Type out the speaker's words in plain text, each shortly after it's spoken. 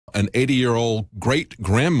An 80-year-old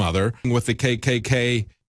great-grandmother with the KKK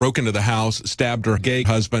broke into the house, stabbed her gay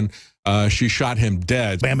husband. She shot him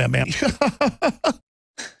dead. Bam, bam, bam.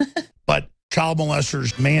 But child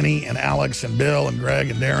molesters, Manny and Alex and Bill and Greg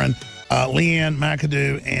and Darren, Leanne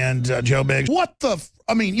McAdoo and Joe Biggs. What the?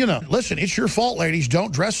 I mean, you know, listen, it's your fault, ladies.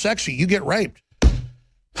 Don't dress sexy. You get raped.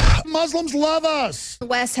 Muslims love us. The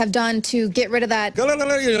West have done to get rid of that. Why is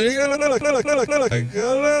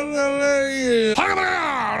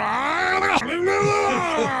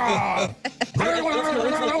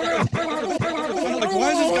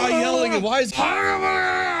this guy yelling? And why is this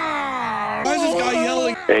guy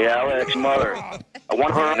yelling? Hey, Alex, mother. I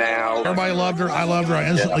want her now. Everybody loved her. I loved her. I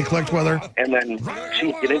instantly clicked with her. And then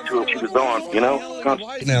she get into it. She was gone, you know?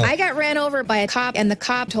 I got ran over by a cop, and the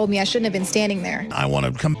cop told me I shouldn't have been standing there. I want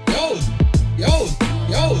to come. Yo.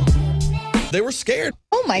 They were scared.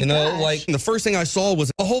 Oh, my God. You know, like, the first thing I saw was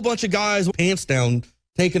a whole bunch of guys with pants down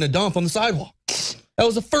taking a dump on the sidewalk. That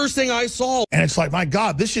was the first thing I saw. And it's like, my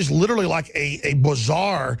God, this is literally like a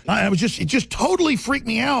bazaar. It just totally freaked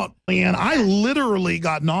me out. And I literally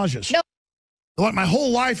got nauseous. No. Like, my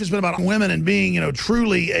whole life has been about women and being, you know,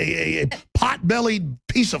 truly a pot-bellied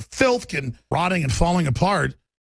piece of filth and rotting and falling apart.